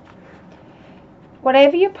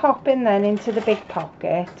 Whatever you pop in then into the big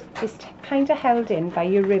pocket is kind of held in by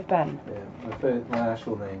your ribbon. Yeah, my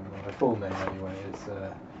actual name, my full name anyway, is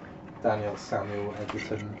Daniel Samuel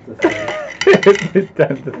Edgerton III.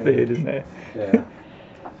 Dan the Third, isn't it? Yeah.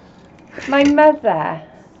 My mother,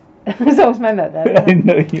 it was always my mother. I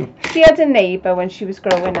know you. She had a neighbour when she was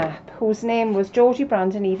growing up whose name was Georgie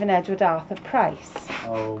Brandon Even Edward Arthur Price.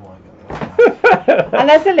 Oh my God. And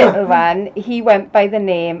as a little one, he went by the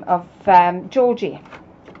name of Georgie.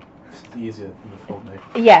 It's easier than the full name.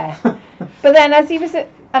 Yeah. But then as he was an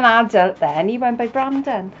adult then, he went by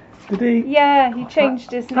Brandon. Did he? Yeah, he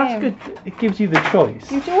changed his name. That's good. It gives you the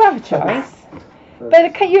choice. You do have a choice. But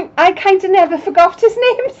I kind of never forgot his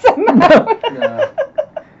name somehow. No.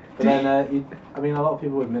 But then, a lot of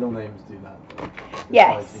people with middle names do that.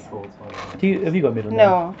 Yes. Have you got a middle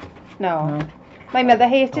name? No. My mother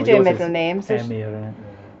hated her middle name, so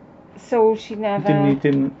she never.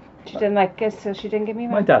 She didn't like it, so she didn't give me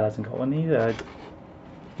one. My dad hasn't got one either.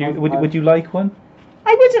 Would you like one?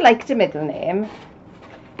 I would have liked a middle name.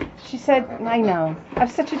 She said, I know. I'm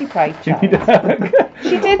such a deprived child.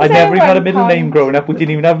 She did I say never even had a middle name growing up. We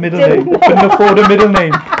didn't even have a middle name. We couldn't afford a middle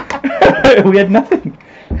name. We had nothing.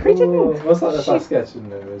 We didn't. What's that sketch in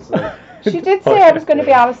there? Like... She did say I was going to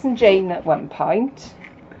be Alison Jane at one point.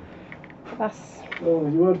 Oh,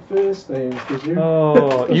 you had first names, did you?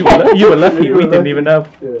 Oh, you were lucky. We didn't even have.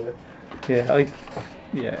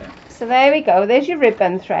 Yeah. So there we go. There's your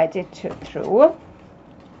ribbon threaded through.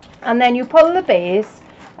 And then you pull the base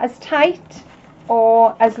as tight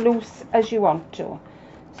or as loose as you want to.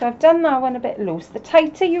 So I've done that one a bit loose. The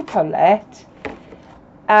tighter you pull it,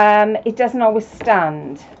 it doesn't always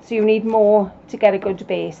stand. So you need more to get a good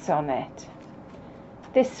base on it.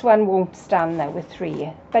 This one won't stand now with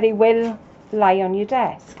 3, but it will lie on your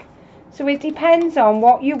desk. So it depends on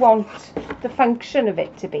what you want the function of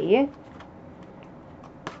it to be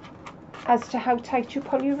as to how tight you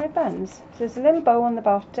pull your ribbons. So there's a little bow on the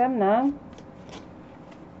bottom now.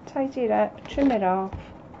 Tidy it up, trim it off.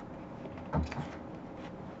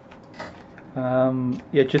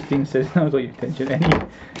 Justine says, now I got your attention.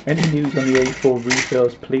 Any news on the A4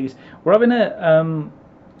 refills, please? We're having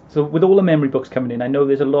so with all the memory books coming in, I know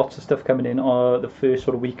there's a lot of stuff coming in the first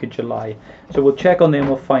sort of week of July. So we'll check on them,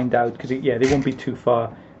 we'll find out, because they won't be too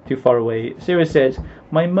far away. Sarah says,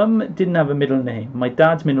 my mum didn't have a middle name. My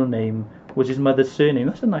dad's middle name was his mother's surname.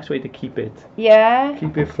 That's a nice way to keep it. Yeah.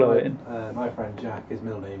 Keep it floating. My friend Jack, his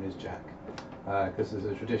middle name is Jack, because there's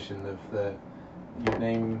a tradition of you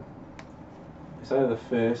name, it's either the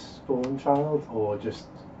firstborn child or just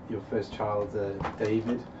your first child,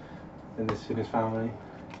 David, in his family.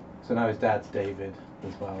 So now his dad's David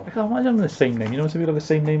as well. I can't imagine the same name. You know, some people have the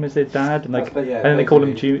same name as their dad, and and then they basically call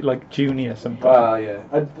him Junior something. Yeah.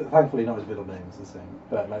 Thankfully, not his middle name is the same.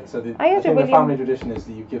 But I think the family tradition is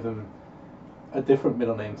that you give them a different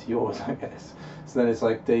middle name to yours, I guess. So then it's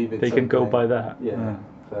like David. They can go by that. Yeah.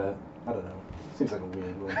 But I don't know. Seems like a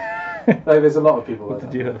weird one. There's a lot of people. What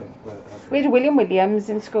did you have? We had William Williams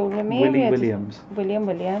in school with me. Willie Williams. William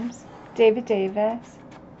Williams. David Davis.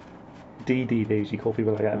 DD, they usually call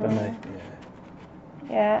people like that, don't they?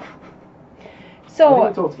 Yeah. I So,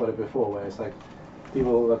 think we talked about it before, where it's like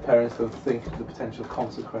the parents don't think of the potential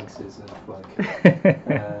consequences of like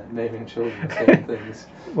naming children certain things.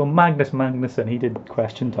 Well, Magnus Magnusson, he did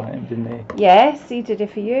Question Time, didn't he? yes, he did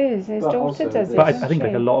it for years. His But daughter also does it. But I doesn't think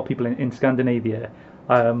like she? a lot of people in Scandinavia,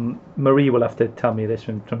 Marie will have to tell me this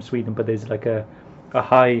from Sweden, but there's like a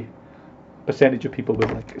high percentage of people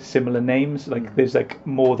with like similar names. Like there's like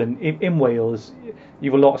more than in Wales,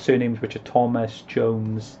 you have a lot of surnames which are Thomas,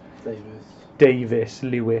 Jones, Davis,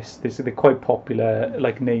 Lewis. They're quite popular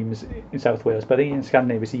like names in South Wales, but I think in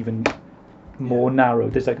Scandinavia it's even more narrow.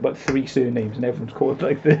 There's like about 3 surnames, and everyone's called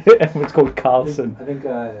everyone's called Carlson. I think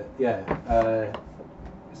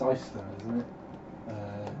it's Iceland, isn't it?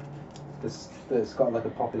 It's got like a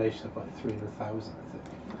population of like 300,000,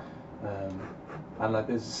 I think, and like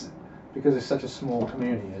because it's such a small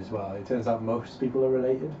community as well. It turns out most people are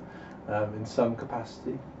related in some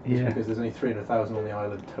capacity. Yeah. Because there's only 300,000 on the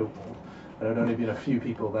island total. There had only been a few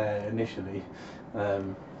people there initially. So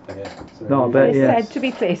No, but There's yeah. said to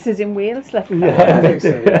be places in Wales like that. Yeah, I think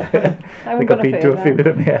so, yeah. I I haven't think got I've a been to a few of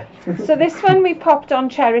them, yeah. So this one we popped on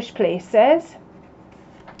Cherished Places.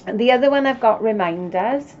 And the other one I've got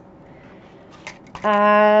Reminders.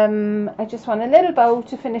 I just want a little bow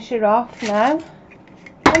to finish it off now.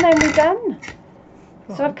 And then we're done.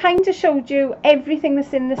 So I've kind of showed you everything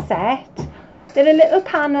that's in the set. There are little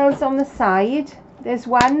panels on the side. There's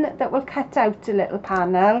one that will cut out a little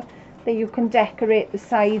panel that you can decorate the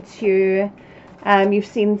sides here. You've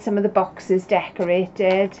seen some of the boxes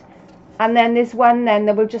decorated. And then there's one then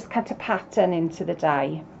that will just cut a pattern into the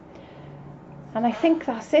die. And I think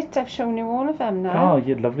that's it. I've shown you all of them now. Oh,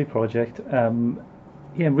 yeah, lovely project.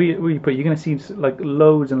 Yeah, really pretty. You're going to see like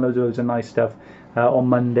loads and loads of nice stuff on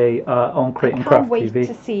Monday on Tonic Craft Wait TV.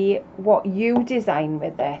 to see what you design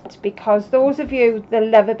with it, because those of you that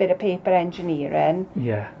love a bit of paper engineering,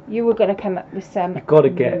 Yeah, you were going to come up with some you've got to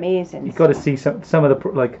get amazing You've got to stuff. see some of the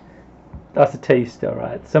like. That's a taster,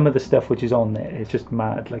 right? Some of the stuff which is on there is just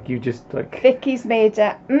mad. Like you just like. Vicky's made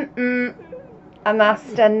a and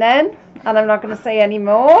that's done then, and I'm not going to say any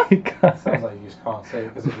more. Sounds like you just can't say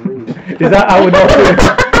it because it's rude. Is that how we're not doing?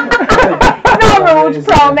 It's not rude,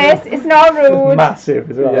 promise. It's not rude. Massive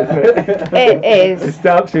as well. Isn't it? It is. It's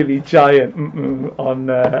absolutely giant on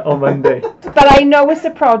Monday. But I know it's a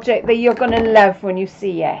project that you're going to love when you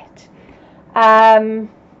see it.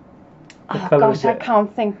 Oh colour gosh, is I it?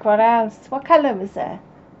 can't think what else. What colour was it?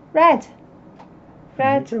 Red.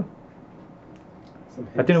 Red.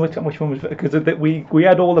 I don't know which one was because we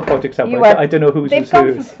had all the projects out, You but had- I don't know whose They've was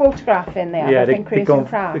gone whose. for photograph in there. Yeah, I think they're gone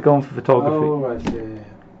for photography. Oh, right,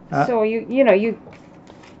 yeah. So you know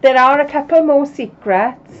there are a couple more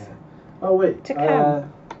secrets. Yeah. Oh, wait. To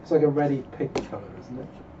come. It's like a ready pick colour, isn't it?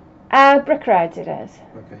 Brick red it is,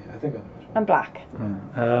 Okay, I think I know which one. and black.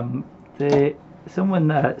 Someone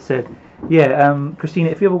said, yeah, Christina,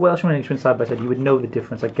 if you have a Welsh arrangement side by side, you would know the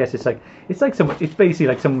difference. I guess it's basically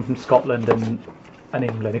like someone from Scotland and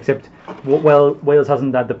England, except Wales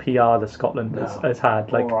hasn't had the PR that Scotland has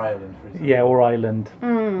had. Like, or Ireland, for example. yeah, or Ireland.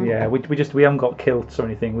 Mm. Yeah, we haven't got kilts or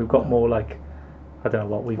anything. We've got more like, I don't know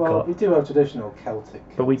what we've Well, got, we do have traditional Celtic.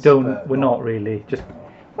 but we kilts, don't. but We're not really. Just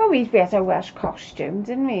Well, we had a Welsh costume,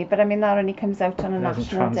 didn't we? But I mean, that only comes out on a it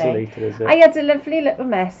hasn't national day. translated, is it? I had a lovely little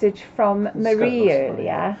message from Marie Scotland's funny.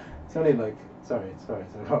 earlier. It's only like sorry.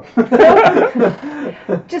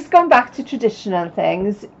 Just going back to traditional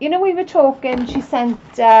things, you know, we were talking, she sent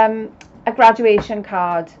a graduation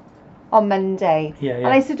card on Monday. Yeah, yeah. And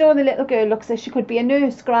I said, oh, the little girl looks like she could be a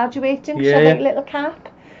nurse graduating. She Yeah, had like a yeah. little cap.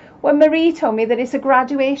 Well, Marie told me that it's a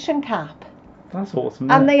graduation cap. That's awesome.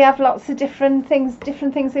 And isn't they it? have lots of different things they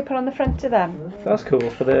put on the front of them. That's cool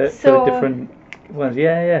for the So- different ones.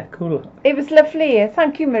 Yeah, cool. It was lovely.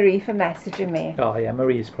 Thank you, Marie, for messaging me. Oh yeah,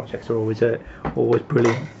 Marie's projects are always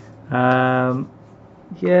brilliant.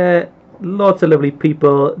 Yeah, lots of lovely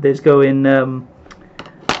people. There's going. It's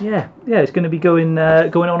going to be going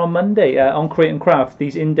on Monday on Create and Craft.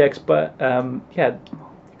 These index,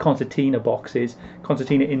 Concertina boxes,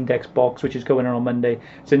 Concertina index box, which is going on Monday.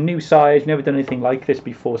 It's a new size, never done anything like this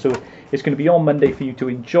before, so it's going to be on Monday for you to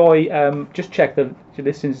enjoy. Just check the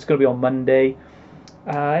listings. It's going to be on Monday.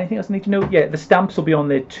 Anything else I need to know? Yeah, the stamps will be on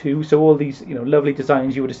there too. So all these, lovely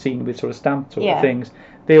designs you would have seen with sort of stamped sort of things,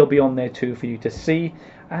 they'll be on there too for you to see.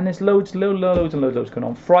 And there's loads going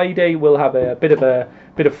on. Friday we'll have a bit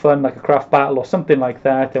of fun, like a craft battle or something like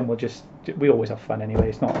that, and we always have fun anyway.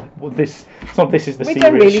 It's not this is the We serious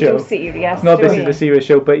don't really show. do serious. It's not do this we? is the serious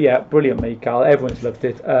show, but yeah, brilliant, mate, Carl. Everyone's loved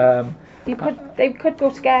it. they could go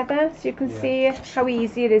together, so you can see how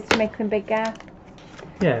easy it is to make them bigger.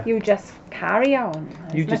 Yeah. You just carry on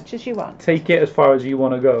as much as you want. Take it as far as you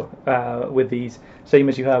want to go with these. Same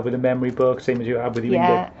as you have with a memory book, same as you have with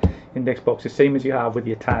your index boxes, same as you have with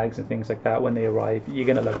your tags and things like that. When they arrive, you're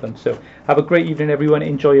going to love them. So have a great evening, everyone.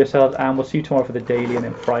 Enjoy yourselves, and we'll see you tomorrow for the daily and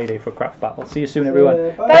then Friday for Craft Battle. See you soon,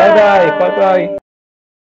 everyone. Bye. Bye bye. Bye bye.